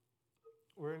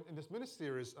We're in this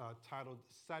mini-series titled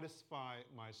Satisfy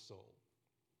My Soul.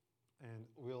 And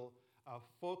we'll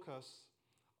focus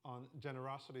on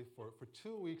generosity for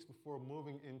 2 weeks before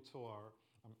moving into our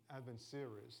Advent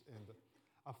series. And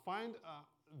I find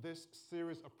this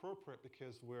series appropriate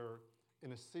because we're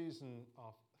in a season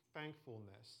of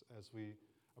thankfulness as we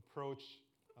approach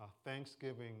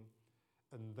Thanksgiving,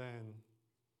 and then,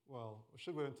 well, we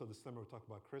should wait until December to talk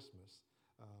about Christmas.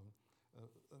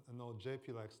 I know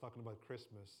JP likes talking about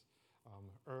Christmas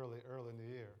early in the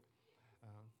year.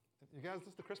 You guys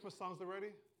listen to Christmas songs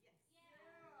already?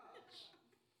 Yes.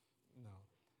 Yeah.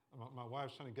 No. My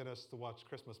wife's trying to get us to watch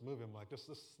Christmas movie. I'm like, just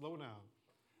slow down.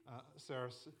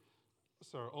 Sarah's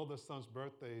oldest son's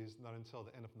birthday is not until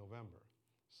the end of November,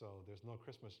 so there's no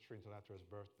Christmas tree until after his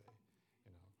birthday.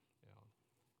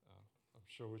 I'm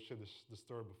sure we shared the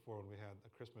story before when we had a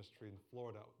Christmas tree in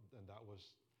Florida, and that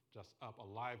was just up. A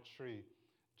live tree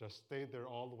just stayed there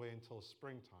all the way until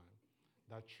springtime.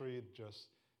 That tree just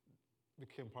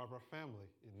became part of our family.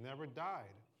 It never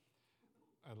died.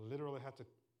 I literally had to,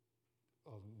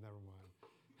 oh, never mind.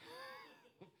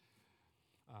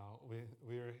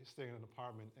 We were staying in an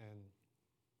apartment, and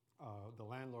the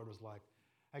landlord was like,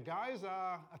 "Hey guys,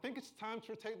 I think it's time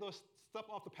to take those stuff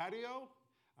off the patio."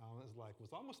 It's like, it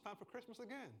was almost time for Christmas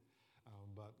again.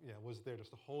 But yeah, it was there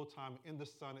just the whole time in the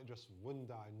sun. It just wouldn't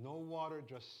die. No water,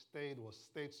 just stayed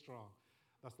strong.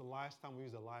 That's the last time we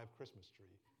used a live Christmas tree,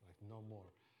 like no more.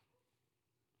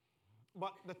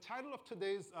 But the title of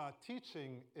today's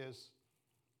teaching is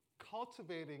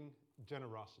Cultivating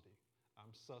Generosity.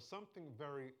 So something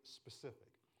very specific.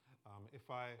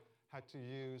 If I had to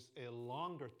use a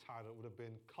longer title, it would have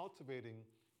been Cultivating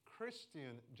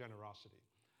Christian Generosity.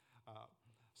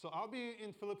 So I'll be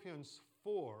in Philippians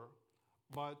 4,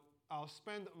 but I'll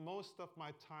spend most of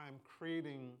my time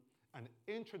creating an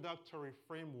introductory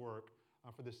framework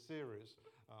for this series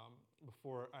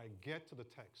before I get to the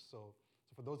text. So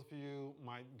for those of you who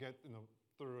might get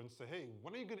through and say, "Hey,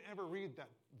 when are you going to ever read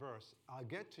that verse?" I'll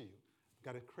get to you. I've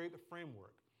got to create a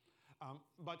framework.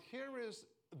 But here is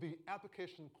the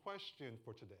application question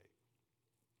for today.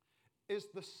 Is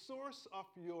the source of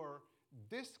your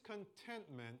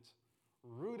discontentment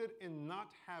rooted in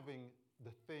not having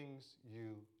the things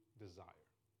you desire?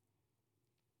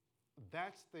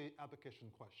 That's the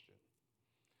application question.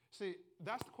 See,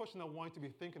 that's the question I want you to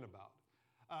be thinking about.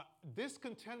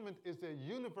 Discontentment is a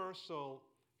universal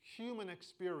human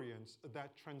experience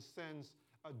that transcends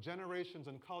generations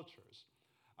and cultures.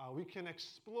 We can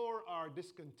explore our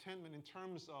discontentment in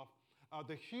terms of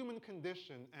the human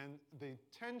condition and the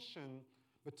tension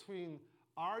between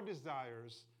our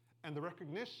desires and the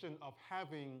recognition of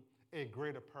having a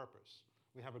greater purpose.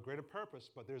 We have a greater purpose,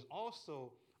 but there's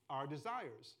also our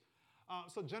desires.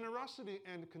 So generosity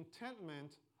and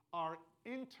contentment are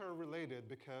interrelated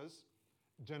because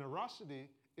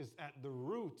generosity is at the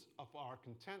root of our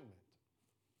contentment.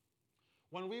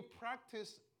 When we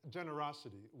practice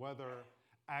generosity, whether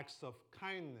acts of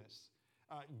kindness,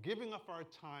 giving of our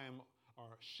time,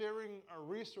 or sharing our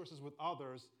resources with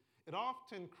others, it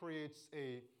often creates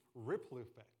a ripple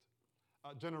effect.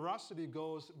 Generosity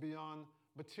goes beyond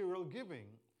material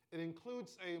giving. It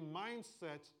includes a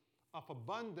mindset of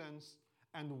abundance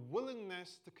and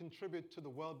willingness to contribute to the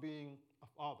well-being of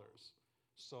others.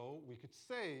 So we could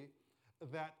say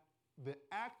that the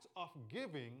act of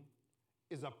giving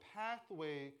is a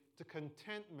pathway to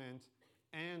contentment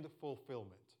and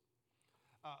fulfillment.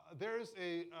 There's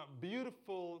a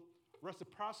beautiful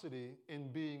reciprocity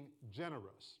in being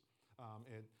generous.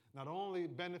 It not only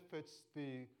benefits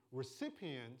the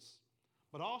recipients,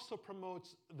 but also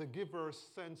promotes the giver's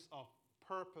sense of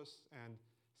purpose and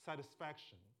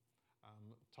satisfaction.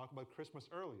 Talked about Christmas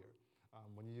earlier.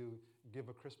 When you give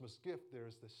a Christmas gift,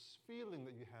 there's this feeling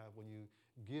that you have when you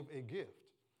give a gift.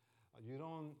 You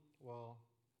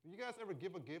guys ever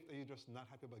give a gift and you're just not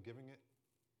happy about giving it?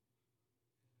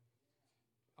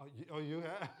 You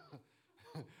have?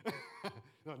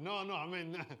 No, I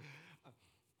mean,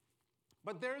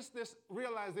 but there's this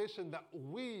realization that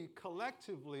we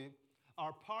collectively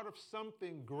are part of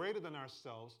something greater than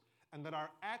ourselves and that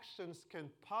our actions can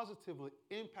positively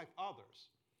impact others.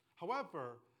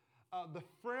 However, the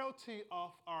frailty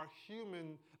of our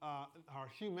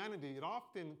humanity, it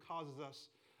often causes us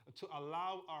to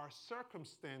allow our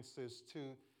circumstances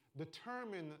to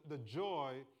determine the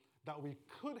joy that we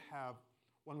could have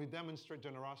when we demonstrate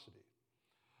generosity.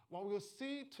 What we'll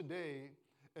see today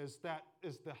is the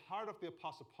heart of the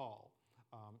Apostle Paul.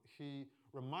 He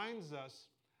reminds us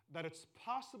that it's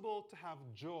possible to have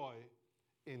joy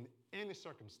in any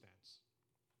circumstance.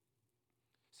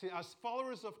 See, as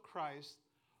followers of Christ,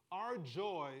 our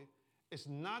joy is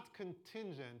not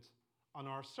contingent on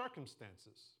our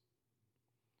circumstances.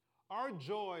 Our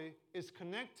joy is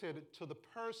connected to the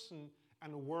person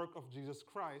and work of Jesus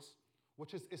Christ,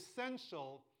 which is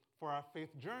essential for our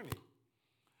faith journey.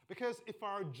 Because if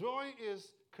our joy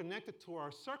is connected to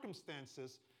our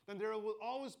circumstances, then there will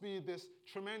always be this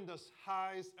tremendous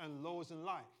highs and lows in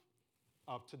life.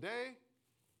 Up today,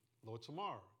 low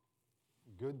tomorrow.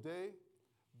 Good day,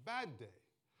 bad day.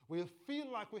 We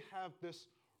feel like we have this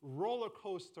roller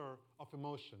coaster of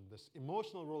emotion, this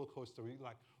emotional roller coaster. We're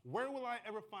like, where will I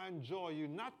ever find joy? You're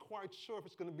not quite sure if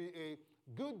it's going to be a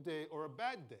good day or a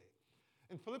bad day.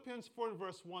 In Philippians 4 and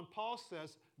verse 1, Paul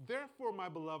says, therefore, my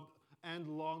beloved and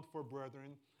longed for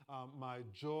brethren, my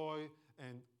joy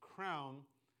and crown,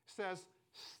 says,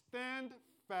 stand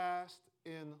fast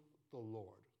in the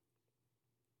Lord.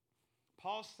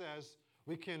 Paul says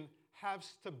we can have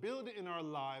stability in our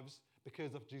lives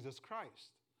because of Jesus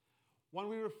Christ. When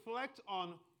we reflect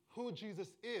on who Jesus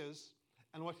is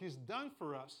and what he's done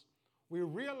for us, we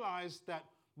realize that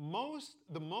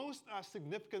the most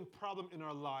significant problem in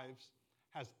our lives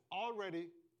has already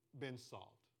been solved.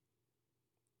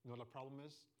 You know what the problem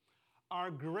is? Our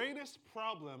greatest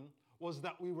problem was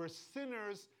that we were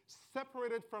sinners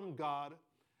separated from God,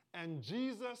 and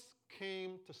Jesus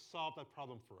came to solve that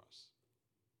problem for us.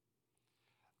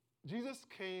 Jesus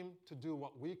came to do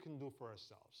what we can do for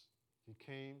ourselves. He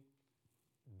came,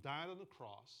 died on the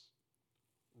cross,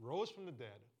 rose from the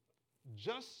dead,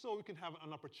 just so we can have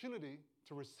an opportunity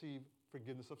to receive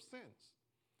forgiveness of sins.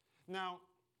 Now,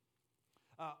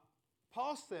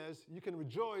 Paul says you can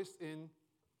rejoice in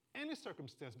any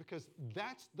circumstance because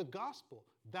that's the gospel.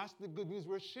 That's the good news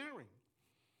we're sharing.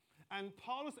 And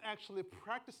Paul is actually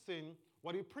practicing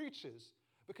what he preaches.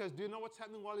 Because do you know what's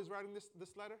happening while he's writing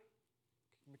this letter?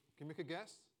 Can you make a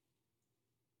guess?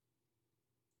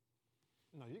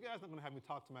 No, you guys are not going to have me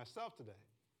talk to myself today.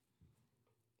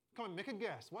 Come on, make a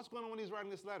guess. What's going on when he's writing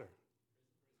this letter?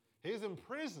 He's in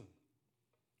prison.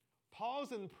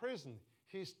 Paul's in prison.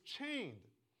 He's chained.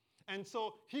 And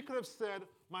so he could have said,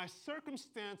 my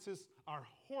circumstances are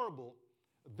horrible,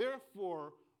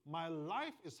 therefore my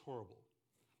life is horrible.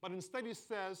 But instead he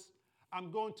says,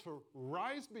 I'm going to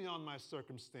rise beyond my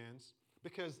circumstance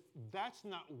because that's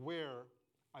not where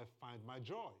I find my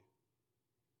joy.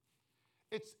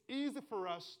 It's easy for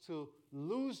us to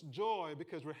lose joy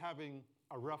because we're having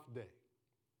a rough day.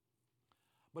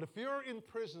 But if you're in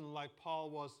prison like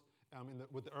Paul was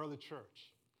with the early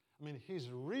church, I mean, he's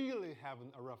really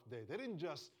having a rough day. They didn't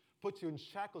just put you in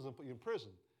shackles and put you in prison.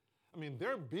 I mean,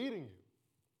 they're beating you.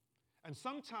 And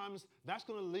sometimes that's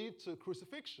going to lead to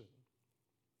crucifixion.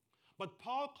 But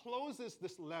Paul closes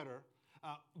this letter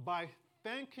by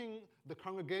thanking the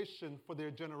congregation for their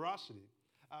generosity.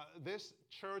 This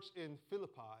church in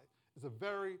Philippi is a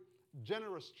very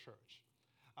generous church.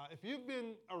 If you've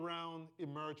been around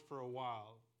Emerge for a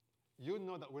while, you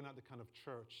know that we're not the kind of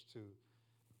church to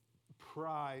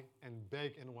pry and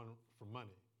beg anyone for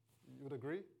money. You would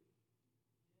agree?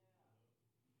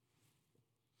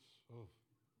 Yeah. Oh.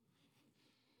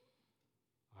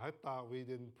 I thought we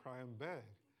didn't pry and beg.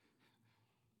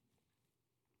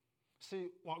 See,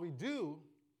 what we do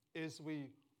is we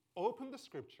open the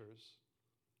scriptures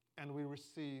and we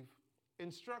receive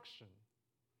instruction.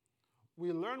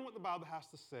 We learn what the Bible has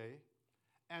to say,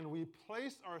 and we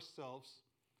place ourselves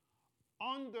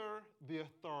under the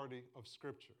authority of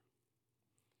Scripture.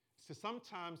 See,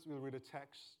 sometimes we'll read a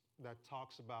text that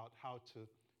talks about how to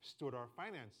steward our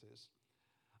finances.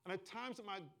 And at times it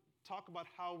might talk about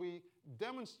how we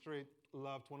demonstrate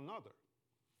love to one another.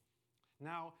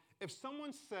 Now, if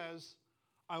someone says,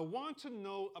 I want to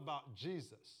know about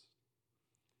Jesus,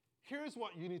 here's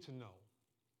what you need to know.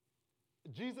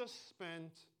 Jesus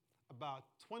spent about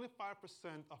 25%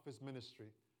 of his ministry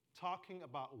talking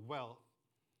about wealth.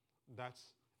 That's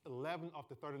 11 of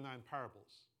the 39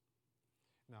 parables.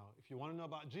 Now, if you want to know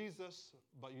about Jesus,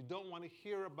 but you don't want to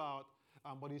hear about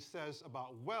what he says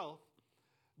about wealth,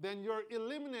 then you're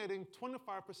eliminating 25%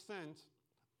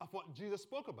 of what Jesus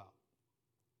spoke about.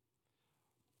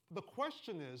 The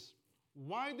question is,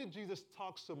 why did Jesus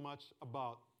talk so much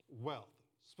about wealth,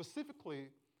 specifically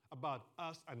about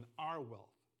us and our wealth?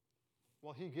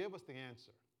 Well, he gave us the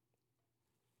answer.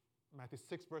 Matthew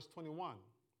 6, verse 21.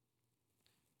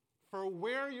 For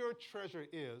where your treasure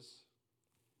is,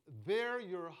 there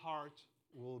your heart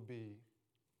will be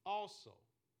also.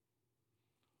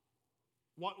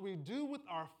 What we do with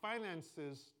our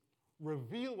finances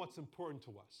reveal what's important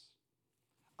to us.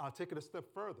 I'll take it a step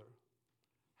further.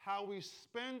 How we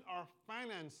spend our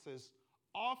finances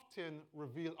often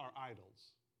reveal our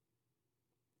idols.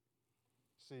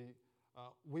 See,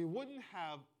 we wouldn't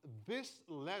have this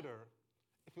letter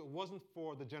if it wasn't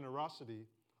for the generosity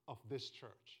of this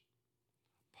church.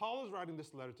 Paul is writing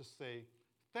this letter to say,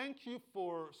 thank you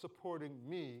for supporting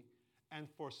me and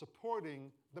for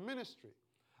supporting the ministry.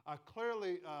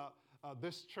 Clearly,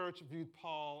 this church viewed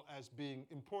Paul as being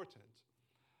important.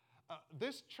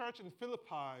 This church in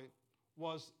Philippi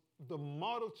was the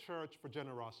model church for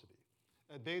generosity.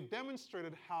 They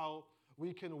demonstrated how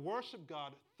we can worship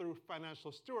God through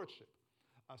financial stewardship.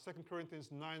 2 Corinthians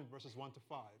 9, verses 1 to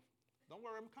 5. Don't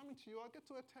worry, I'm coming to you. I'll get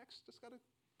to a text. Just got to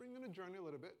bring in a journey a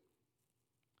little bit.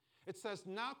 It says,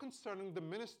 now concerning the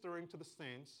ministering to the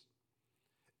saints,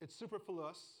 it's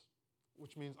superfluous,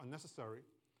 which means unnecessary,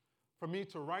 for me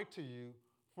to write to you,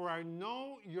 for I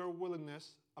know your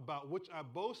willingness, about which I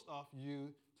boast of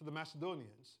you to the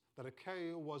Macedonians, that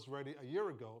Achaia was ready a year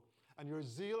ago, and your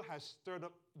zeal has stirred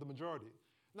up the majority.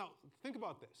 Now, think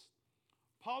about this.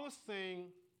 Paul is saying,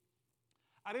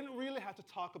 I didn't really have to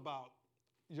talk about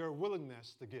your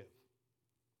willingness to give,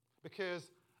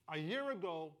 because a year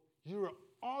ago, you were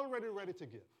already ready to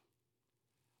give.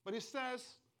 But he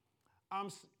says,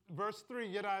 verse 3,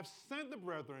 yet I have sent the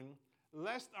brethren,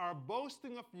 lest our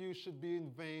boasting of you should be in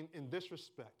vain in this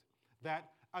respect,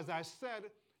 that, as I said,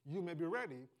 you may be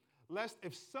ready, lest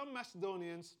if some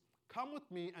Macedonians come with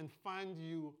me and find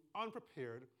you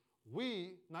unprepared,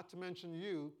 we, not to mention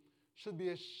you, should be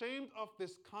ashamed of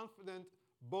this confident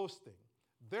boasting.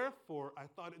 Therefore, I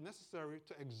thought it necessary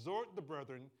to exhort the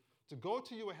brethren to go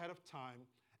to you ahead of time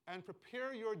and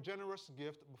prepare your generous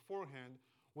gift beforehand,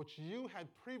 which you had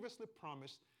previously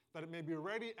promised, that it may be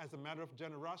ready as a matter of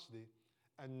generosity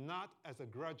and not as a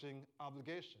grudging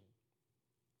obligation.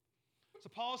 So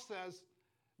Paul says,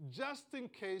 just in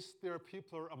case there are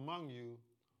people among you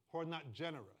who are not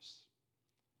generous,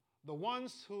 the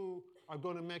ones who are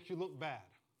going to make you look bad,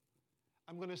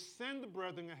 I'm going to send the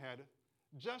brethren ahead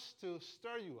just to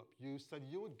stir you up. You said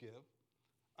you would give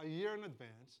a year in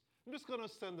advance. I'm just going to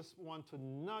send this one to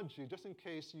nudge you, just in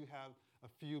case you have a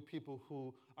few people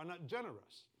who are not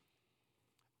generous.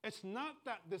 It's not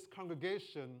that this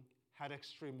congregation had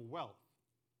extreme wealth.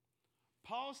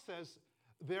 Paul says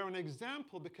they're an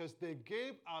example because they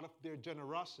gave out of their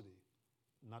generosity,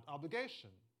 not obligation.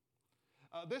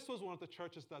 This was one of the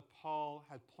churches that Paul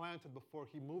had planted before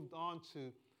he moved on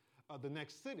to the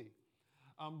next city.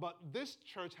 But this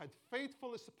church had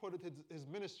faithfully supported his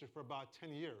ministry for about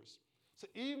 10 years. So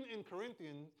even in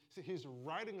Corinthians, see, he's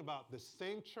writing about the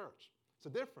same church. It's a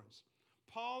difference.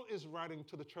 Paul is writing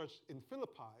to the church in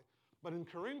Philippi, but in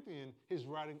Corinthian, he's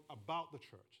writing about the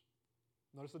church.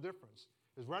 Notice the difference.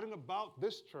 He's writing about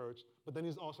this church, but then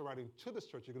he's also writing to this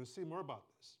church. You're going to see more about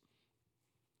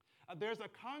this. There's a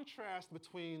contrast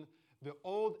between the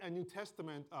Old and New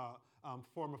Testament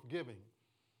form of giving.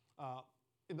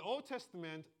 In the Old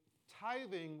Testament,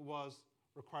 tithing was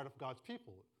required of God's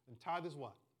people. And tithe is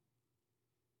what?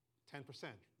 10%,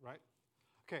 right?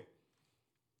 Okay.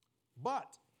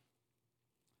 But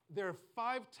there are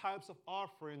 5 types of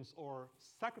offerings or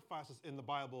sacrifices in the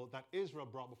Bible that Israel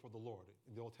brought before the Lord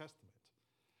in the Old Testament.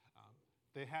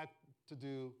 They had to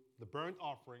do the burnt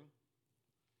offering,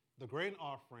 the grain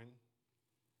offering,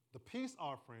 the peace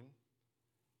offering,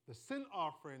 the sin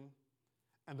offering,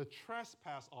 and the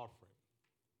trespass offering.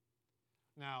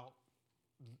 Now,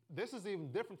 this is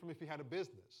even different from if you had a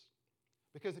business.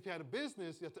 Because if you had a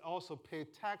business, you have to also pay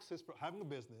taxes for having a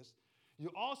business.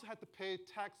 You also had to pay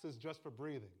taxes just for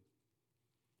breathing,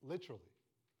 literally.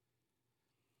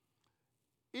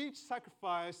 Each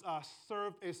sacrifice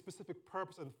served a specific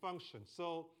purpose and function.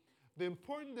 So the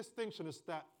important distinction is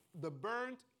that the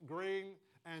burnt, grain,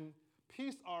 and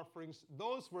peace offerings,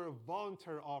 those were a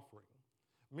voluntary offering.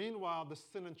 Meanwhile, the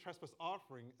sin and trespass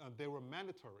offering, they were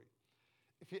mandatory.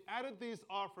 If you added these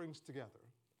offerings together,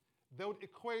 they would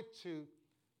equate to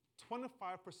 25%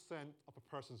 of a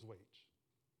person's wage.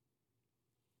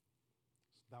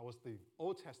 So that was the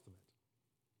Old Testament.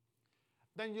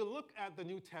 Then you look at the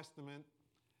New Testament,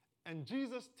 and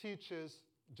Jesus teaches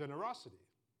generosity.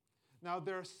 Now,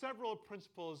 there are several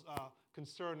principles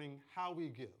concerning how we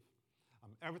give.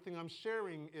 Everything I'm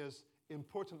sharing is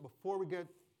important before we get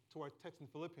to our text in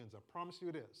Philippians. I promise you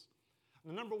it is.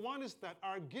 And number one is that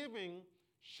our giving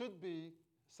should be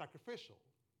sacrificial.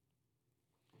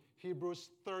 Hebrews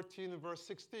 13 and verse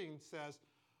 16 says,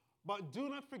 but do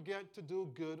not forget to do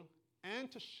good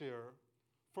and to share,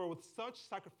 for with such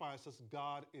sacrifices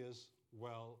God is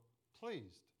well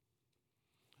pleased.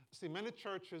 See, many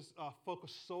churches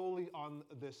focus solely on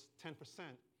this 10%,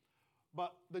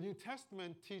 but the New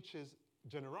Testament teaches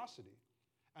generosity,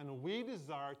 and we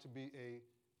desire to be a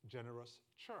generous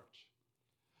church.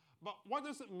 But what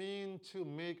does it mean to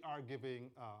make our giving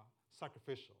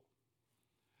sacrificial?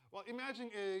 Well, imagine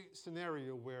a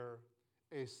scenario where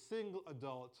a single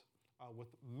adult with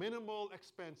minimal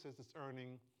expenses is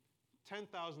earning $10,000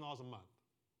 a month.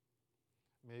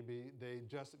 Maybe they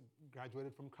just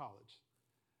graduated from college.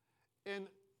 In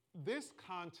this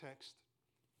context,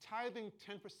 tithing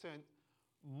 10%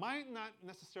 might not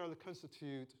necessarily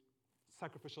constitute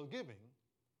sacrificial giving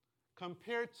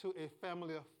compared to a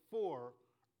family of 4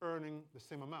 earning the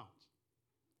same amount.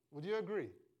 Would you agree?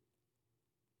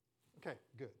 Okay,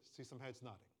 good. See some heads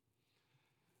nodding.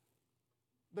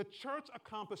 The church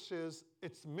accomplishes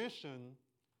its mission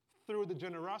through the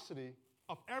generosity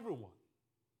of everyone,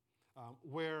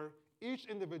 where each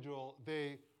individual,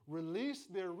 they release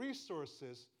their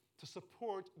resources to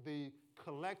support the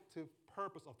collective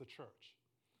purpose of the church.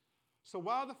 So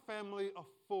while the family of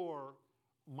 4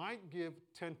 might give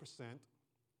 10%,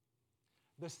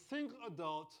 the single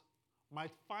adult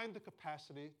might find the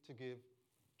capacity to give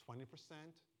 20%,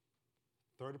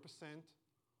 30%,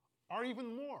 or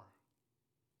even more.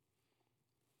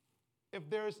 If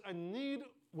there's a need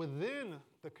within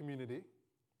the community,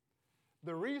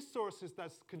 the resources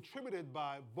that's contributed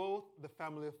by both the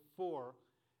family of 4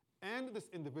 and this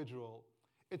individual,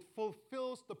 it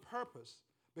fulfills the purpose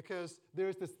because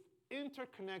there's this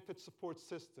interconnected support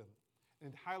system.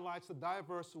 And it highlights the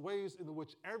diverse ways in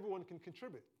which everyone can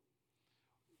contribute.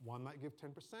 One might give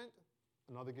 10%,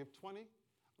 another give 20,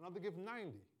 another give 90.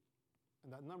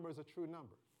 And that number is a true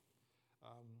number.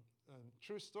 A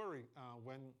true story,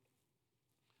 when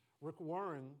Rick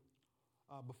Warren,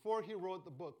 before he wrote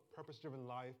the book, Purpose-Driven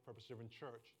Life, Purpose-Driven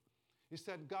Church, he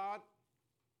said, God,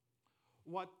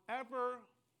 whatever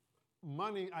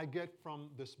money I get from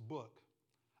this book,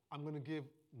 I'm going to give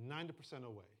 90%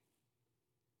 away.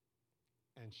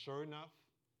 And sure enough,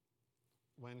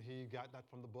 when he got that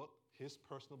from the book, his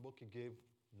personal book, he gave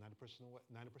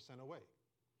 90% away.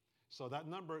 So that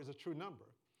number is a true number.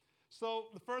 So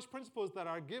the first principle is that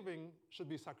our giving should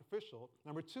be sacrificial.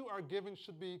 Number 2, our giving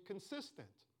should be consistent.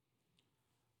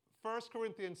 1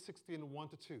 Corinthians 16,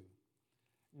 1-2.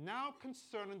 Now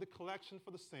concerning the collection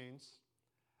for the saints,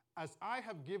 as I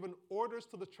have given orders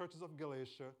to the churches of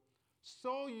Galatia,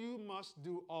 so you must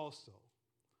do also.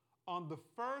 On the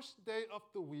first day of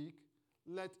the week,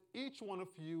 let each one of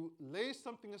you lay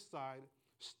something aside,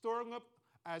 storing up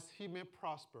as he may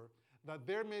prosper, that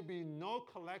there may be no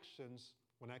collections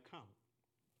when I come.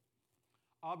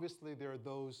 Obviously, there are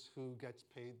those who get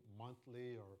paid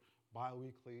monthly or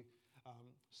bi-weekly.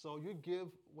 So you give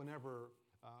whenever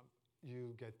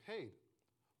you get paid.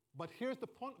 But here's the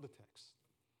point of the text.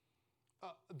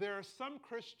 There are some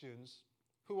Christians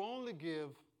who only give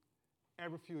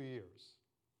every few years.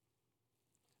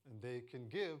 And they can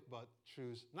give, but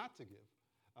choose not to give.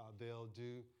 They'll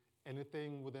do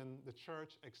anything within the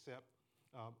church except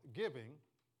giving.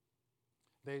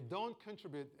 They don't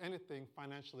contribute anything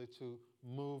financially to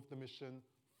move the mission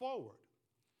forward.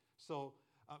 So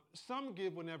some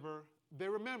give whenever they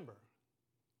remember.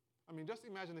 I mean, just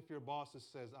imagine if your boss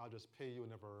just says, I'll just pay you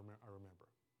whenever I remember.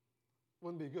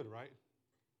 Wouldn't be good, right?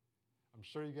 I'm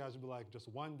sure you guys would be like, just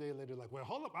one day later, like, well,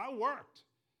 hold up, I worked.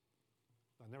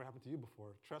 That never happened to you before.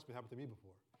 Trust me, it happened to me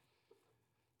before.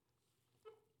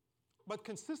 But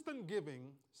consistent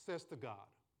giving says to God,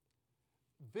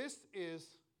 this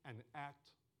is an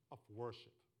act of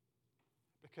worship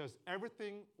because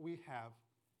everything we have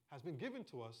has been given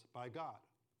to us by God.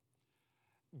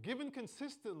 Given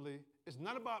consistently is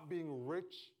not about being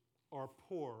rich or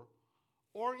poor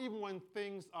or even when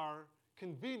things are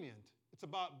convenient. It's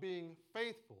about being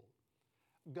faithful.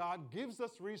 God gives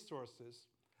us resources,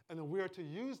 and then we are to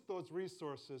use those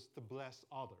resources to bless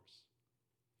others.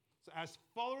 So as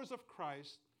followers of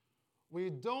Christ, we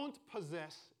don't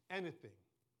possess anything.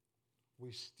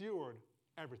 We steward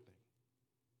everything.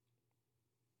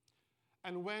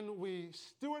 And when we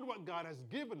steward what God has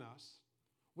given us,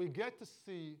 we get to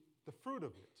see the fruit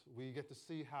of it. We get to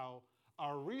see how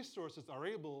our resources are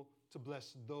able to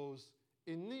bless those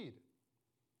in need.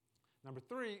 Number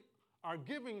 3, our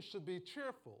giving should be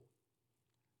cheerful.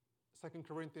 2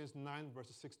 Corinthians 9,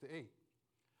 verses 6-8.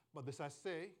 But this I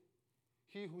say,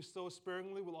 he who sows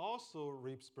sparingly will also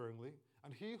reap sparingly,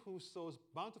 and he who sows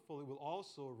bountifully will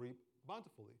also reap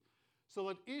bountifully. So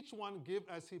let each one give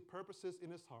as he purposes in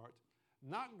his heart,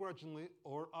 not grudgingly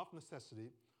or of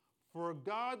necessity, for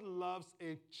God loves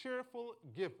a cheerful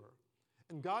giver,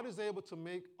 and God is able to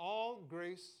make all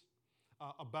grace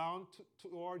abound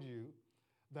toward you,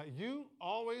 that you,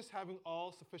 always having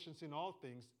all sufficiency in all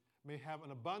things, may have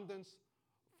an abundance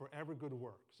for every good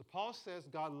work. So Paul says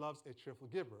God loves a cheerful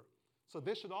giver. So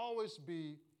this should always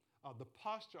be the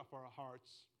posture of our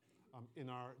hearts in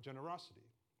our generosity.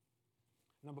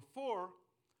 Number 4,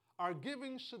 our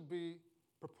giving should be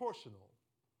proportional.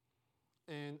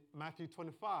 In Matthew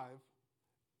 25,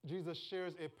 Jesus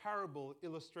shares a parable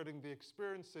illustrating the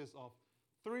experiences of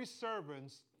three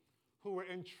servants who were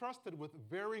entrusted with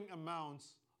varying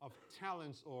amounts of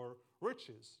talents or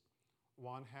riches.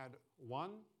 One had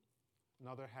one,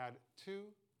 another had two,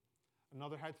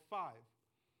 another had five.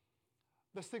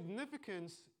 The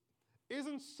significance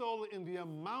isn't solely in the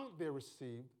amount they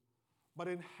received, but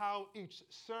in how each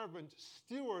servant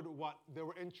stewarded what they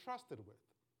were entrusted with.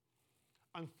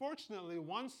 Unfortunately,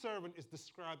 one servant is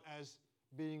described as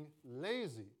being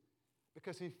lazy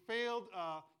because he failed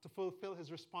to fulfill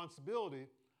his responsibility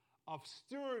of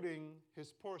stewarding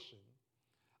his portion.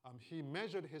 He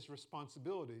measured his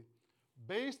responsibility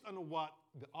based on what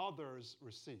the others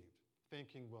received,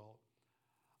 thinking, well,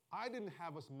 I didn't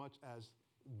have as much as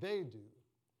they do,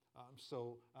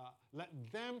 so let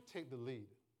them take the lead.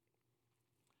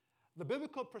 The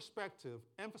biblical perspective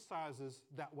emphasizes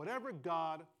that whatever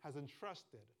God has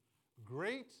entrusted,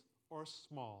 great or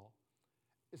small,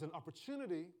 is an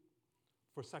opportunity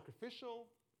for sacrificial,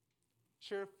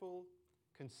 cheerful,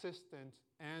 consistent,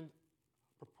 and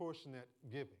proportionate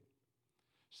giving.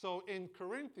 So in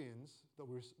Corinthians, that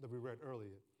we read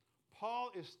earlier,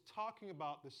 Paul is talking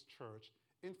about this church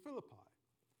in Philippi.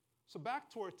 So back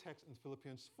to our text in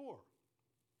Philippians 4.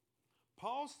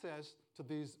 Paul says to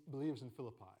these believers in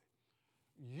Philippi,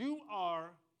 you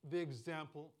are the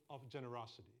example of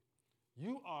generosity.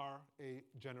 You are a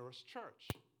generous church.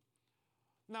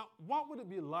 Now, what would it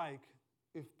be like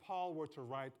if Paul were to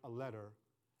write a letter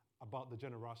about the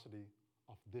generosity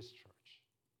of this church?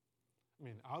 I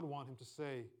mean, I would want him to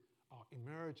say,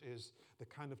 Emerge is the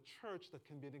kind of church that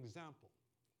can be an example.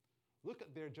 Look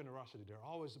at their generosity. They're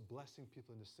always blessing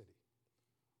people in the city.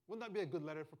 Wouldn't that be a good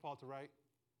letter for Paul to write?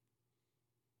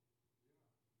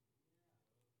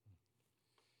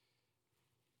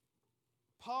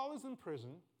 Paul is in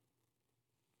prison.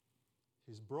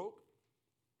 He's broke.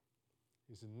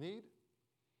 He's in need.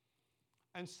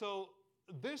 And so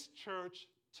this church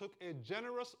took a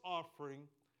generous offering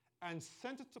and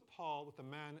sent it to Paul with a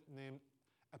man named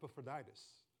Epaphroditus.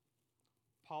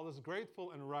 Paul is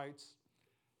grateful and writes,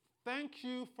 "Thank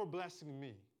you for blessing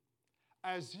me.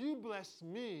 As you bless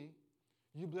me,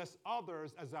 you bless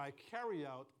others as I carry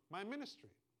out my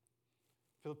ministry."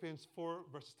 Philippians 4,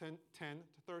 verses 10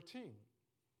 to 13.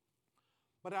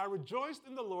 "But I rejoiced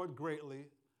in the Lord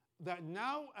greatly that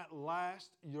now at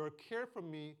last your care for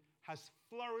me has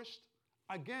flourished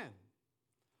again.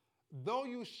 Though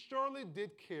you surely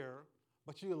did care,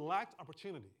 but you lacked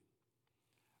opportunity.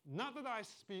 Not that I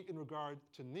speak in regard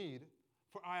to need,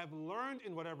 for I have learned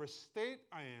in whatever state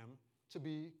I am to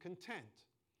be content.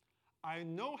 I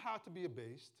know how to be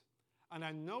abased, and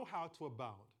I know how to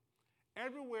abound.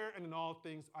 Everywhere and in all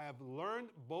things I have learned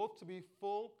both to be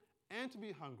full and to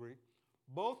be hungry,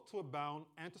 both to abound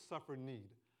and to suffer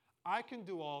need. I can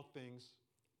do all things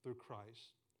through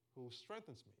Christ who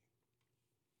strengthens me."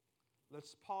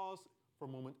 Let's pause for a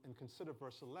moment and consider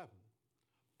verse 11.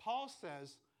 Paul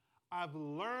says, "I've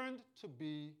learned to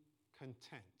be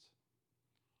content."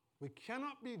 We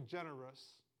cannot be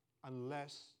generous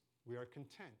unless we are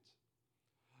content.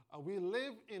 We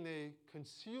live in a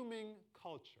consuming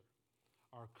culture.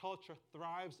 Our culture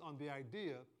thrives on the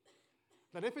idea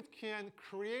that if it can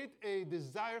create a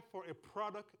desire for a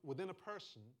product within a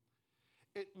person,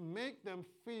 it makes them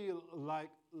feel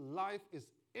like life is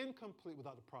incomplete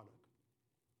without the product.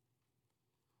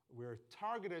 We're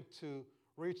targeted to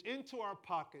reach into our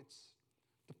pockets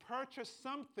to purchase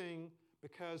something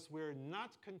because we're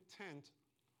not content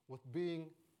with being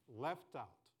left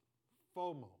out.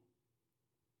 FOMO.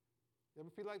 You ever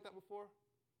feel like that before?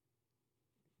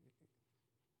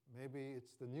 Maybe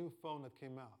it's the new phone that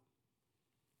came out.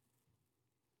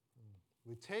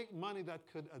 We take money that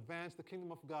could advance the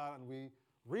kingdom of God and we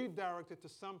redirect it to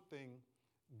something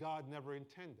God never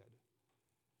intended.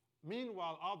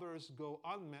 Meanwhile, others go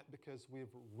unmet because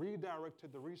we've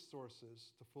redirected the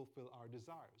resources to fulfill our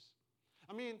desires.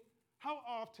 I mean, how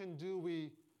often do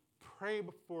we pray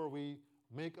before we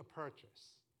make a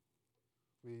purchase?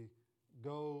 We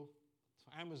go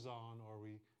to Amazon or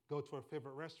we go to our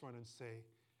favorite restaurant and say,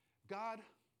 "God,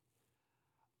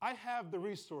 I have the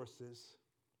resources,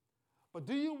 but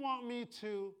do you want me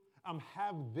to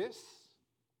have this?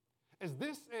 Is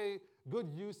this a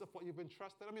good use of what you've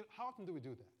entrusted?" I mean, how often do we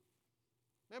do that?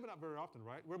 Maybe not very often,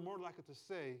 right? We're more likely to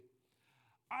say,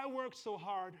 "I work so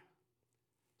hard,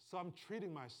 so I'm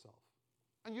treating myself."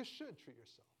 And you should treat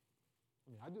yourself.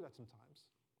 I mean, I do that sometimes.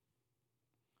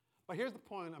 But here's the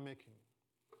point I'm making.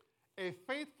 A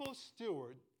faithful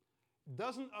steward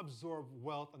doesn't absorb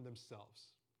wealth on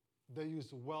themselves. they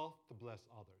use wealth to bless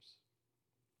others.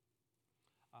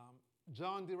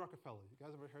 John D. Rockefeller. You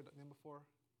guys ever heard that name before?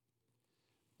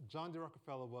 John D.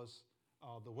 Rockefeller was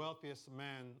the wealthiest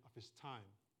man of his time.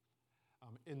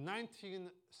 In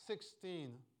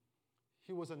 1916,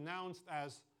 he was announced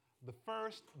as the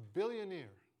first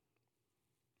billionaire.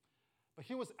 But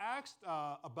he was asked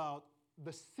about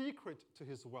the secret to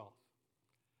his wealth.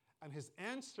 And his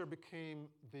answer became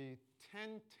the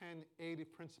 10-10-80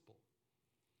 principle.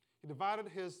 He divided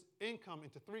his income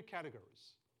into three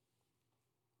categories.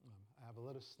 I have a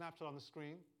little snapshot on the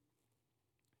screen.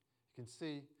 You can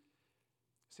see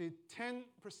 10%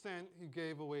 he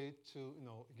gave away to,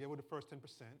 he gave away the first 10%.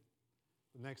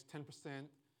 The next 10%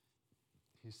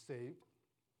 he saved.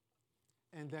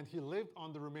 And then he lived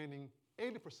on the remaining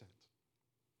 80%,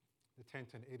 the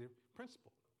 10-10-80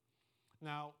 principle.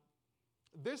 Now,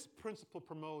 this principle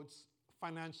promotes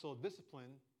financial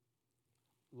discipline,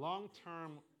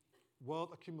 long-term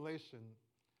wealth accumulation,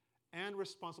 and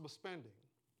responsible spending.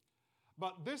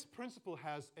 But this principle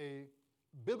has a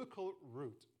biblical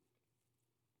root.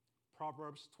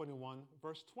 Proverbs 21,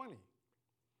 verse 20.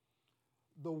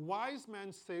 The wise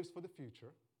man saves for the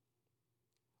future,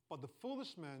 but the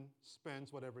foolish man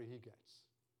spends whatever he gets.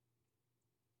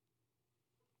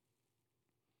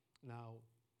 Now,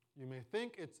 you may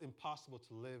think it's impossible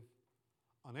to live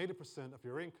on 80% of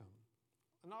your income.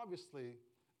 And obviously,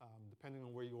 depending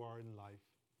on where you are in life,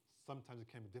 sometimes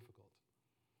it can be difficult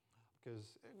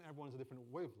because everyone's a different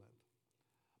wavelength.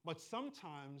 But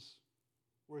sometimes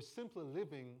we're simply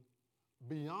living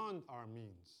beyond our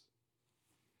means.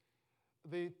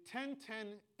 The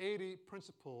 10-10-80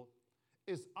 principle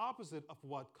is opposite of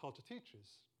what culture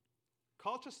teaches.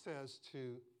 Culture says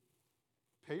to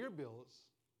pay your bills,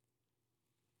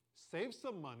 save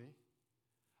some money,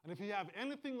 and if you have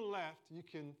anything left, you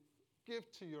can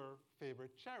give to your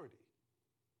favorite charity.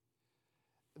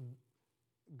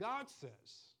 God says,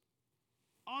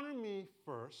 honor me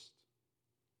first,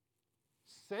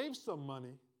 save some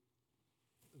money,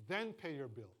 then pay your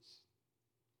bills.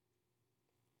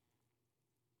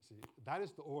 See, that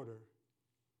is the order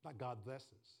that God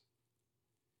blesses.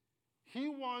 He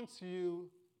wants you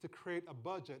to create a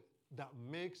budget that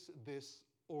makes this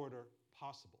order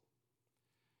possible.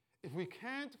 If we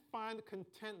can't find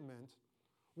contentment,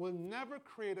 we'll never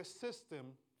create a system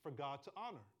for God to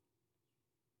honor.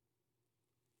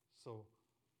 So,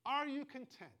 are you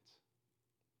content?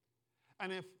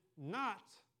 And if not,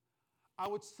 I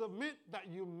would submit that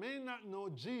you may not know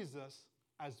Jesus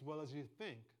as well as you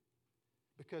think,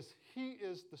 because he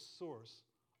is the source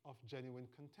of genuine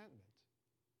contentment.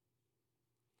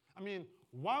 I mean,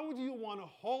 why would you want to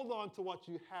hold on to what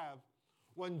you have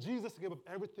when Jesus gave up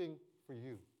everything for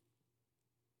you?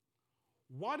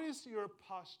 What is your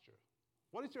posture?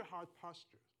 What is your heart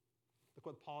posture? Look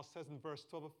what Paul says in verse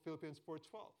 12 of Philippians 4:12.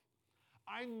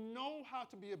 I know how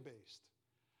to be abased,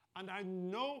 and I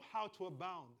know how to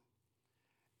abound.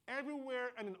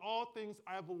 Everywhere and in all things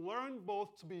I have learned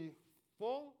both to be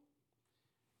full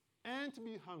and to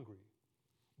be hungry,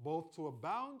 both to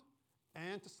abound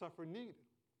and to suffer need.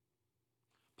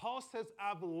 Paul says,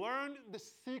 I've learned the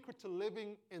secret to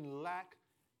living in lack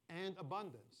and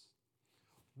abundance.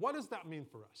 What does that mean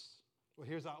for us? Well,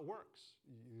 here's how it works.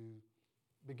 You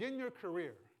begin your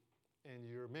career, and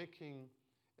you're making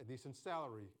a decent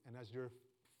salary, and as you're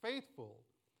faithful,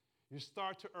 you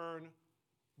start to earn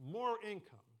more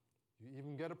income. You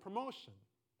even get a promotion.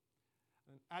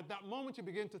 And at that moment, you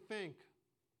begin to think,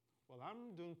 well,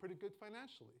 I'm doing pretty good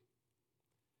financially.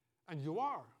 And you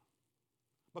are.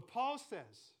 But Paul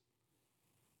says,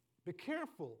 be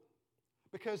careful,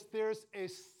 because there's a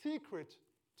secret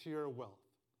to your wealth.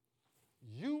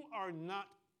 You are not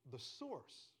the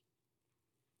source.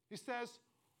 He says,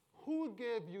 who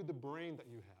gave you the brain that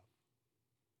you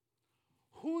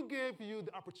have? Who gave you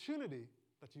the opportunity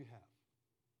that you have?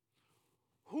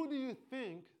 Who do you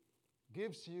think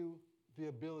gives you the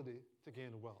ability to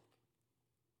gain wealth?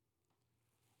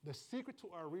 The secret to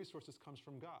our resources comes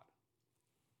from God.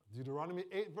 Deuteronomy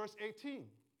 8, verse 18.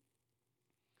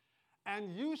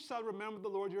 And you shall remember the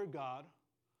Lord your God,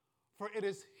 for it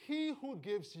is he who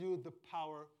gives you the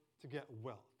power to get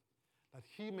wealth, that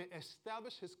he may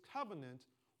establish his covenant,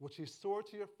 which he swore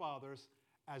to your fathers,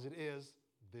 as it is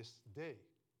this day.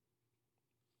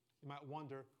 You might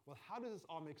wonder, well, how does this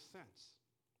all make sense?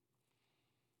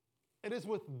 It is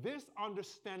with this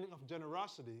understanding of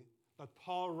generosity that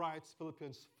Paul writes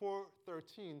Philippians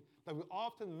 4:13 that we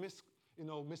often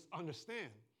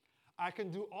misunderstand. I can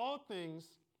do all things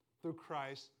through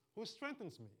Christ who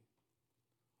strengthens me.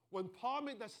 When Paul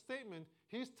made that statement,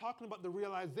 he's talking about the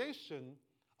realization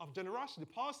of generosity.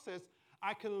 Paul says,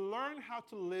 I can learn how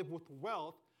to live with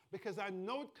wealth because I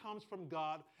know it comes from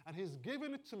God and He's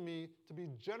given it to me to be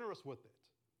generous with it.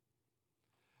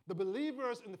 The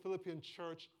believers in the Philippian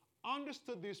church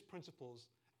understood these principles,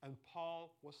 and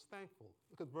Paul was thankful.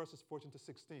 Look at verses 14 to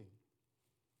 16.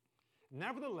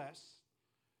 Nevertheless,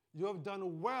 you have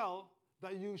done well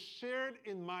that you shared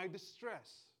in my distress.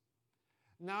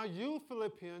 Now you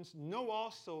Philippians know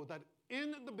also that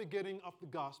in the beginning of the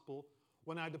gospel,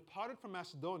 when I departed from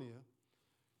Macedonia,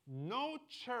 no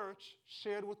church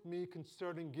shared with me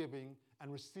concerning giving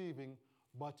and receiving,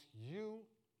 but you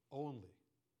only.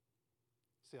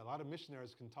 See, a lot of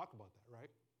missionaries can talk about that, right?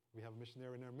 We have a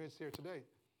missionary in our midst here today.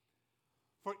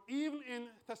 For even in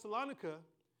Thessalonica,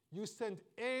 you sent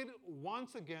aid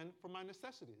once again for my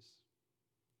necessities.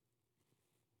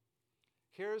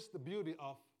 Here's the beauty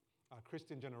of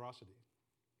Christian generosity.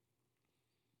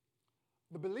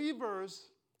 The believers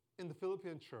in the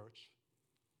Philippian church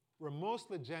were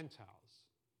mostly Gentiles,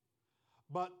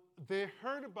 but they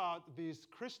heard about these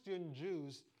Christian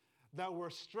Jews that were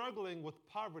struggling with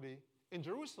poverty in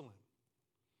Jerusalem.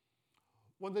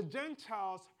 When the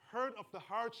Gentiles heard of the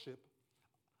hardship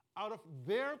out of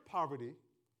their poverty,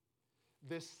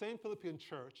 this same Philippian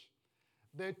church,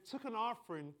 they took an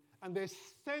offering and they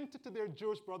sent it to their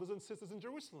Jewish brothers and sisters in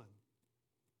Jerusalem.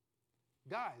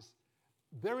 Guys,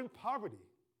 they're in poverty.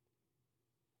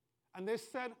 And they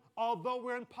said, although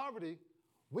we're in poverty,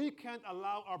 we can't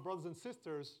allow our brothers and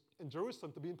sisters in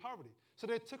Jerusalem to be in poverty. So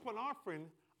they took an offering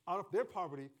out of their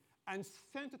poverty and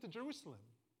sent it to Jerusalem.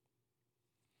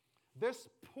 This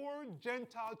poor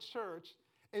Gentile church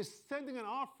is sending an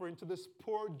offering to this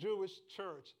poor Jewish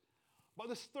church. But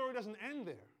the story doesn't end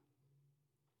there.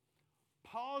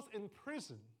 Paul's in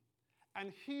prison,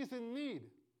 and he's in need.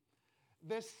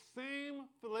 The same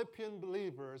Philippian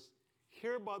believers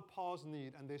hear about Paul's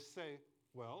need, and they say,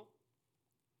 well,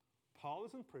 Paul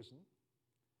is in prison,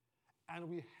 and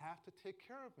we have to take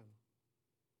care of him.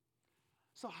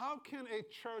 So how can a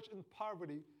church in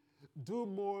poverty do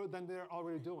more than they're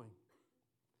already doing?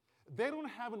 They don't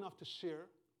have enough to share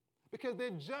because they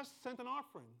just sent an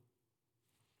offering.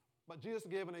 But Jesus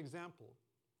gave an example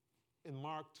in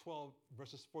Mark 12,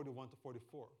 verses 41 to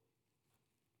 44.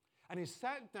 And he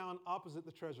sat down opposite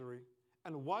the treasury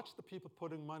and watched the people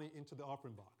putting money into the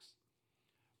offering box.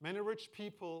 Many rich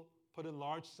people put in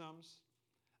large sums,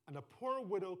 and a poor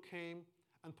widow came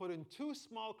and put in 2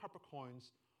 small copper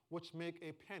coins, which make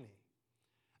a penny.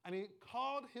 And he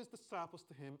called his disciples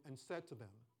to him and said to them,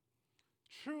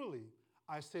 truly,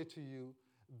 I say to you,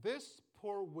 this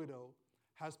poor widow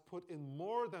has put in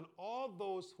more than all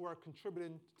those who are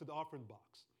contributing to the offering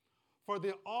box. For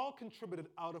they all contributed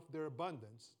out of their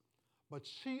abundance, but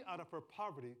she out of her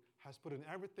poverty has put in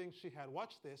everything she had.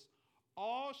 Watch this,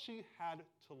 all she had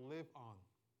to live on.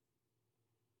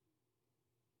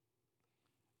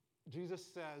 Jesus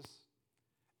says,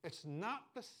 it's not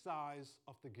the size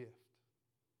of the gift,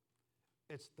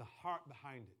 it's the heart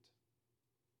behind it.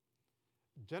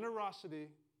 Generosity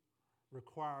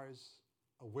requires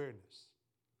awareness.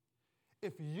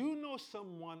 If you know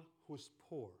someone who's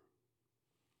poor,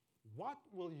 what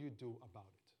will you do about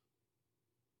it?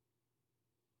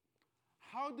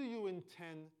 How do you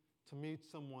intend to meet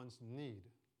someone's need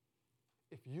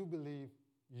if you believe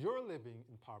you're living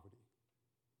in poverty?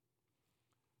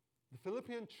 The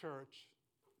Philippian church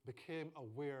became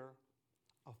aware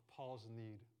of Paul's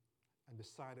need and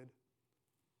decided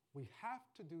we have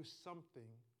to do something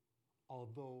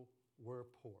although we're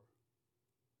poor.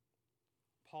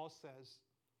 Paul says,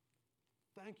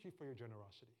 thank you for your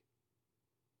generosity.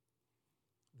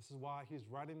 This is why he's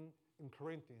writing in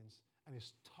Corinthians and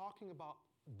he's talking about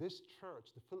this church,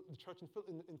 the church in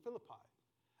Philippi,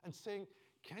 and saying,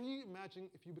 can you imagine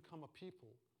if you become a people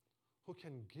who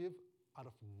can give out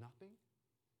of nothing?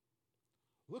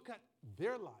 Look at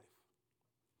their life.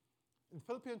 In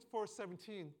Philippians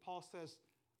 4:17, Paul says,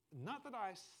 not that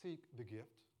I seek the gift,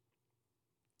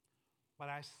 but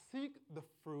I seek the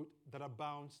fruit that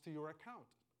abounds to your account.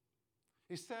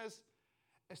 He says,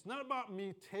 it's not about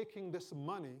me taking this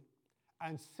money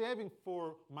and saving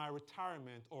for my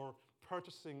retirement or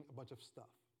purchasing a bunch of stuff.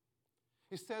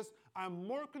 He says, I'm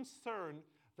more concerned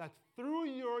that through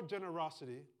your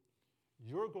generosity,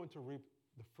 you're going to reap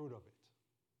the fruit of it.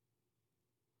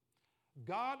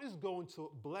 God is going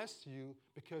to bless you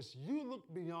because you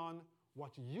looked beyond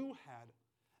what you had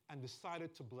and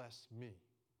decided to bless me.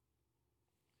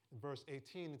 In verse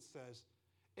 18, it says,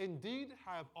 indeed,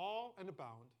 I have all and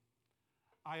abound.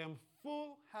 I am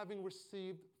full, having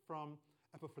received from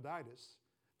Epaphroditus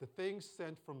the things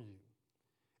sent from you,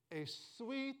 a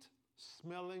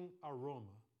sweet-smelling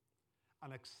aroma,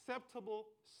 an acceptable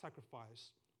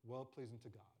sacrifice, well-pleasing to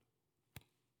God.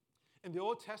 In the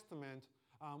Old Testament,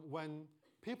 when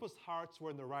people's hearts were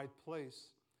in the right place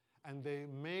and they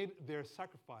made their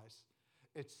sacrifice,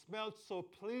 it smelled so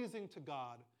pleasing to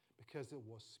God because it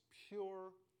was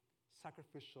pure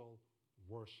sacrificial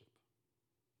worship.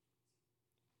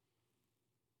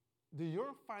 Do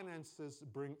your finances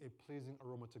bring a pleasing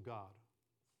aroma to God,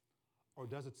 or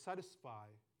does it satisfy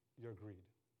your greed?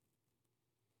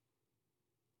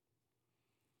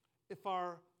 If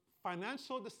our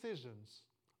financial decisions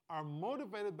are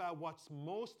motivated by what's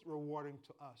most rewarding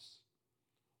to us,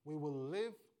 we will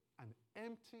live an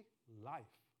empty life.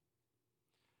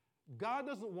 God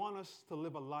doesn't want us to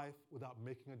live a life without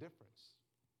making a difference.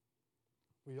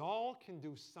 We all can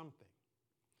do something.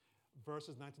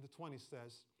 Verses 19 to 20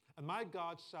 says, "And my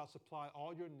God shall supply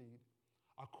all your need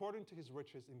according to his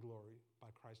riches in glory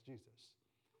by Christ Jesus.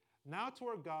 Now to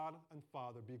our God and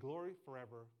Father be glory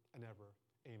forever and ever.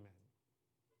 Amen."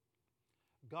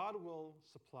 God will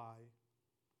supply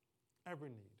every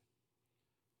need.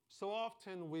 So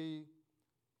often we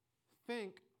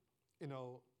think,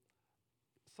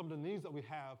 some of the needs that we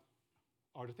have,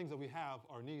 or the things that we have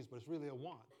are needs, but it's really a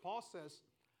want. Paul says,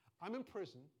 I'm in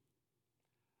prison.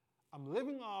 I'm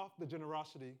living off the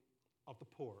generosity of the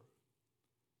poor,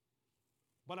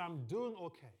 but I'm doing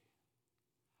okay.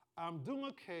 I'm doing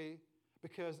okay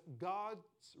because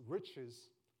God's riches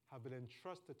have been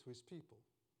entrusted to his people.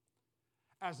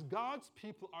 As God's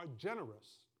people are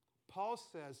generous, Paul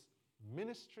says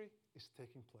ministry is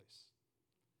taking place.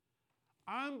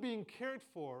 I'm being cared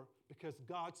for because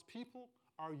God's people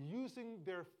are using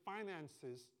their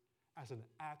finances as an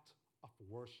act of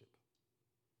worship.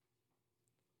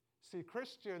 See,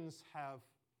 Christians have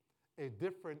a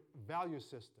different value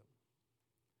system.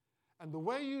 And the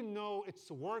way you know it's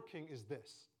working is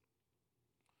this.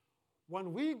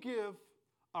 When we give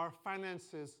our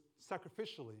finances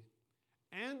sacrificially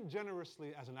and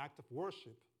generously as an act of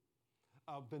worship,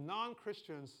 the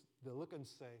non-Christians, they look and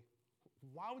say,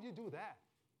 why would you do that?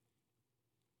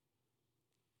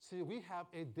 See, we have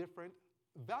a different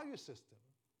value system.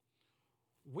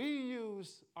 We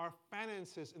use our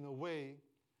finances in a way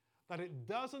that it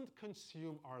doesn't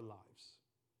consume our lives.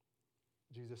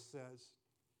 Jesus says,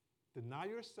 deny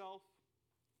yourself,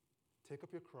 take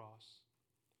up your cross,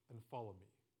 and follow me.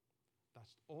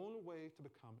 That's the only way to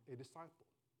become a disciple.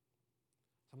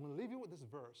 So I'm going to leave you with this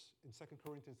verse in 2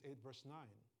 Corinthians 8, verse 9.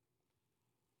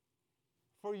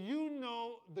 For you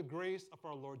know the grace of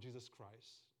our Lord Jesus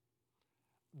Christ,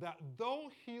 that though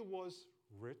he was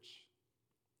rich,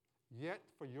 yet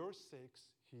for your sakes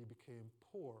he became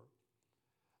poor,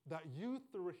 that you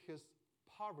through his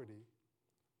poverty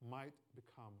might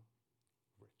become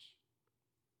rich.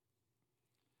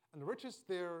 And the riches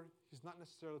there, he's not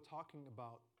necessarily talking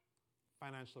about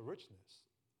financial richness.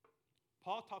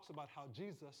 Paul talks about how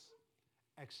Jesus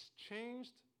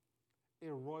exchanged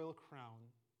a royal crown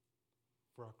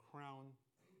for a crown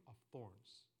of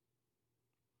thorns.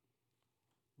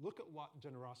 Look at what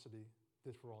generosity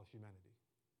did for all humanity.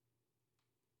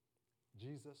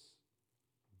 Jesus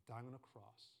died on a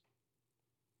cross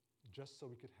just so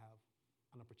we could have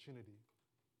an opportunity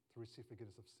to receive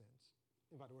forgiveness of sins.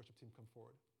 Invite the worship team to come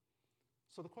forward.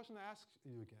 So the question I ask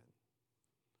you again,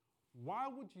 why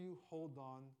would you hold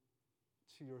on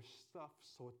to your stuff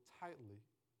so tightly,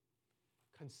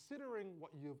 considering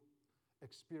what you've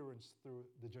experienced through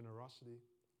the generosity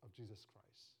of Jesus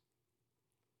Christ?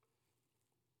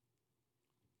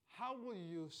 How will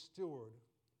you steward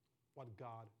what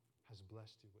God has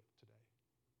blessed you with today?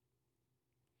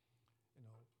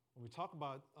 When we talk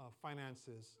about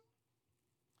finances,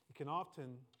 it can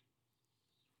often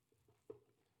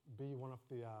be one of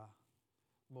the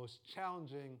most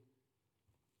challenging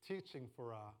teaching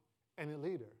for any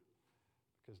leader,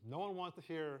 because no one wants to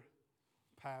hear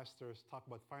pastors talk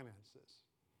about finances.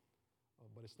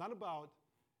 But it's not about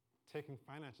taking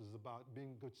finances, it's about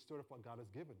being a good steward of what God has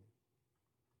given you.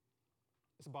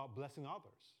 It's about blessing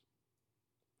others.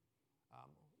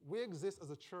 We exist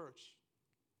as a church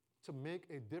to make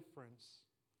a difference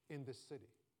in this city.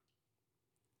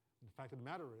 And the fact of the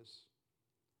matter is,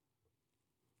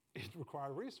 it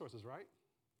requires resources, right?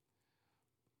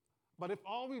 But if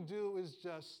all we do is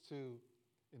just to,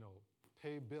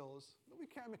 pay bills, we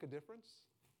can't make a difference.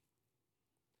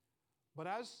 But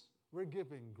as we're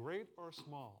giving, great or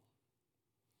small,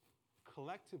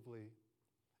 collectively,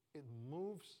 it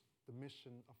moves the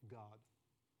mission of God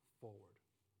forward.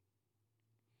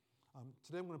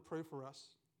 Today I'm going to pray for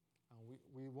us.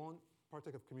 We won't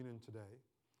partake of communion today.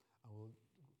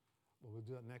 We'll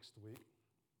do that next week.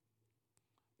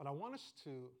 But I want us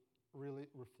to really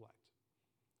reflect.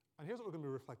 And here's what we're going to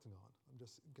be reflecting on.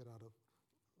 Just get out of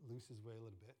lose his way a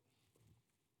little bit.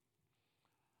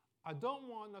 I don't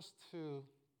want us to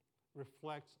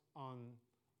reflect on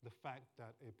the fact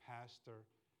that a pastor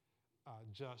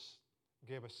just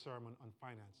gave a sermon on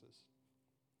finances.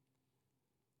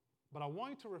 But I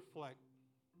want you to reflect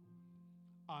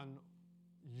on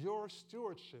your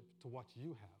stewardship to what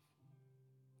you have.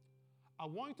 I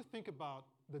want you to think about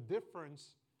the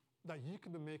difference that you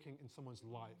could be making in someone's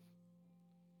life,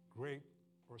 great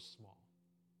or small.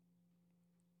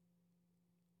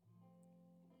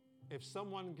 If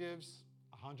someone gives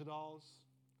 $100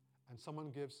 and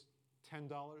someone gives $10,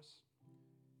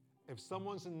 if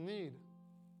someone's in need,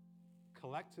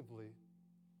 collectively,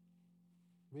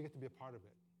 we get to be a part of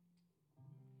it.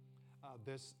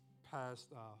 This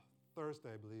past Thursday,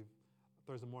 I believe,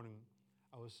 Thursday morning,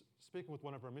 I was speaking with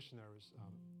one of our missionaries,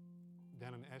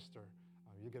 Dan and Esther.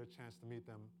 You get a chance to meet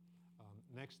them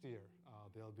next year.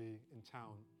 They'll be in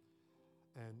town.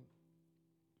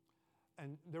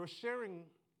 And they were sharing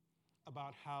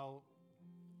about how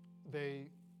they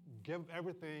give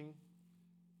everything,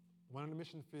 went on the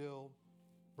mission field,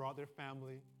 brought their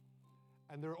family,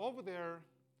 and they're over there,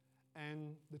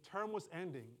 and the term was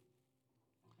ending.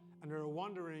 And they were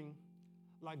wondering,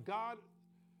 like, God,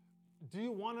 do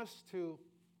you want us to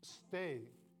stay?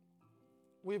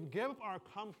 We've given our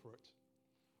comfort.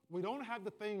 We don't have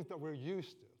the things that we're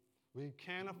used to. We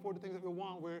can't afford the things that we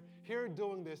want. We're here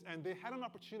doing this, and they had an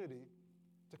opportunity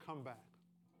to come back.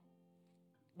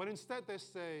 But instead they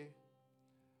say,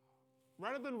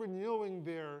 rather than renewing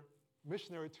their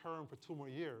missionary term for 2 more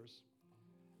years,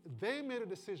 they made a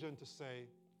decision to say,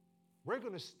 we're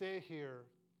going to stay here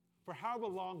for however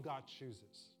long God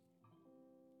chooses,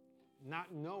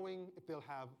 not knowing if they'll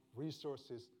have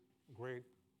resources, great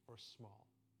or small.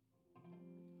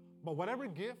 But whatever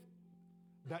gift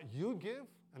that you give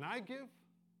and I give,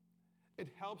 it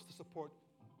helps to support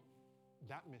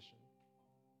that mission.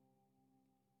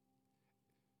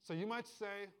 So you might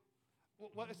say,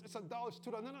 well, it's $1, it's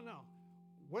 $2. No.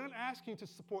 We're not asking you to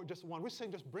support just one. We're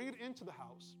saying just bring it into the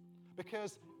house,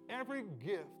 because every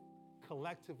gift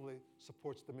collectively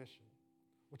supports the mission,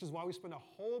 which is why we spend a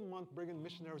whole month bringing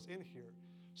missionaries in here,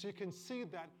 so you can see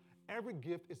that every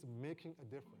gift is making a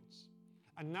difference.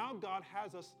 And now God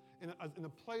has us in a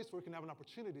place where we can have an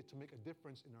opportunity to make a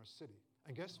difference in our city.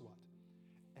 And guess what?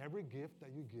 Every gift that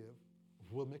you give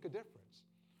will make a difference.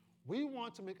 We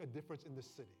want to make a difference in this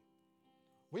city.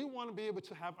 We want to be able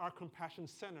to have our compassion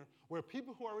center where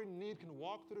people who are in need can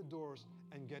walk through the doors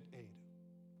and get aid.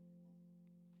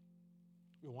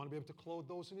 We want to be able to clothe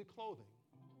those who need clothing.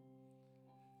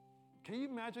 Can you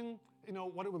imagine,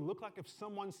 what it would look like if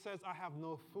someone says, I have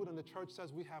no food, and the church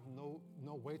says we have no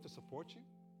way to support you?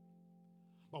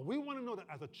 But we want to know that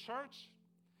as a church,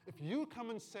 if you come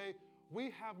and say, we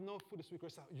have no food this week, or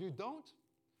you don't,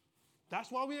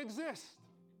 that's why we exist.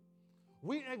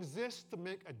 We exist to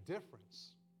make a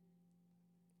difference.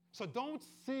 So don't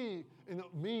see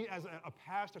me as a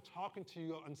pastor talking to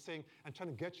you and saying, and trying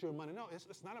to get your money. No,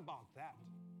 it's not about that.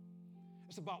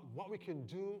 It's about what we can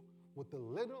do with the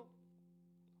little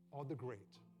or the great.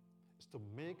 It's to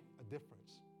make a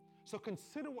difference. So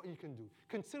consider what you can do.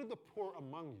 Consider the poor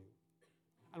among you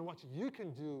and what you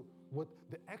can do with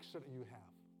the extra that you have.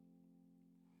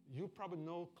 You probably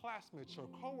know classmates or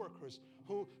coworkers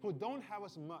who don't have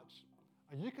as much,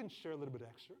 and you can share a little bit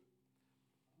extra.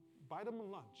 Buy them a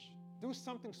lunch. Do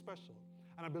something special.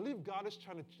 And I believe God is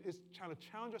trying to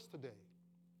challenge us today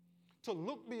to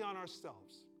look beyond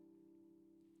ourselves.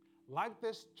 Like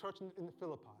this church in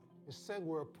Philippi, it said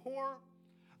we're poor.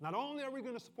 Not only are we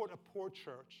going to support a poor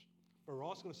church, but we're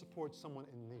also going to support someone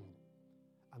in need.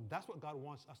 And that's what God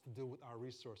wants us to do with our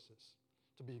resources,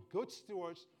 to be good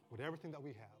stewards with everything that we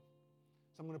have.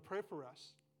 So I'm going to pray for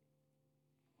us.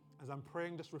 As I'm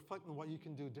praying, just reflect on what you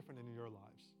can do different in your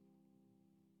lives.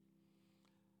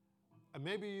 And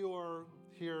maybe you're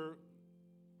here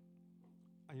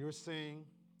and you're saying,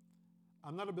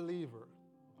 I'm not a believer.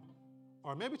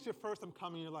 Or maybe it's your first time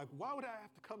coming and you're like, why would I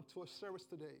have to come to a service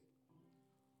today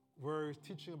where he's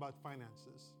teaching about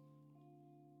finances?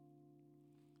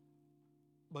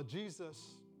 But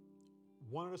Jesus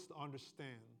wanted us to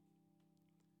understand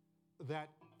that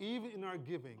even in our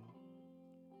giving,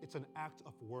 it's an act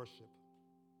of worship.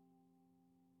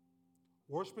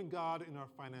 Worshiping God in our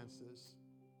finances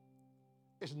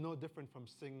is no different from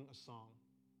singing a song.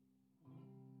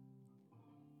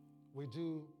 We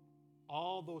do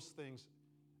all those things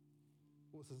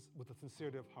with a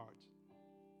sincerity of heart.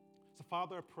 So,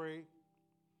 Father, I pray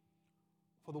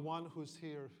for the one who's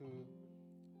here who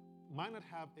might not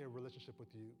have a relationship with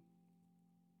you.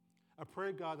 I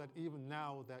pray, God, that even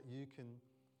now that you can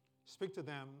speak to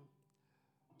them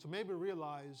to maybe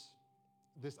realize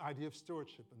this idea of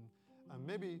stewardship and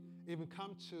maybe even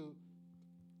come to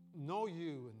know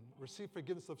you and receive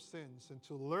forgiveness of sins and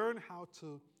to learn how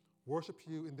to worship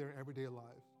you in their everyday life.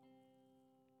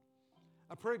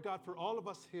 I pray, God, for all of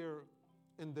us here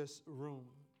in this room,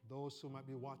 those who might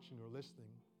be watching or listening,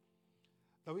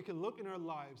 that we can look in our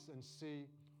lives and see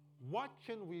what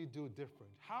can we do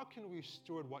different? How can we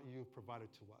steward what you've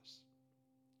provided to us?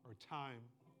 Our time,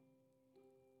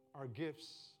 our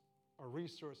gifts, our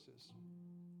resources,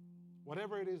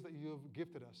 whatever it is that you've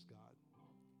gifted us, God.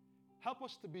 Help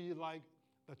us to be like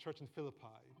the church in Philippi,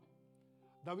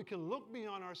 that we can look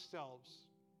beyond ourselves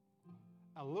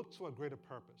and look to a greater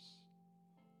purpose.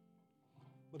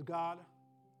 But God,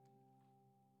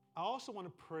 I also want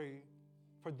to pray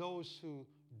for those who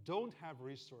don't have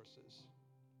resources.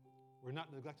 We're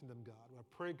not neglecting them, God. I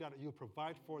pray, God, that you'll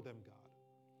provide for them, God.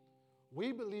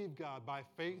 We believe, God, by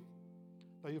faith,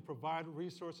 that you provide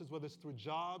resources, whether it's through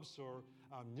jobs or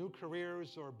new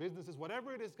careers or businesses,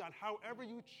 whatever it is, God, however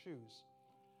you choose.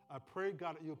 I pray,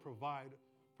 God, that you'll provide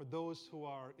for those who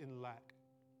are in lack.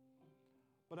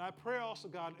 But I pray also,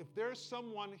 God, if there's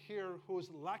someone here who is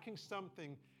lacking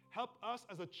something, help us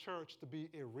as a church to be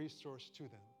a resource to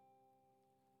them.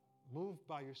 Move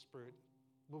by your Spirit.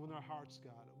 Move in our hearts,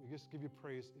 God. We just give you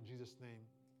praise in Jesus' name.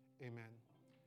 Amen.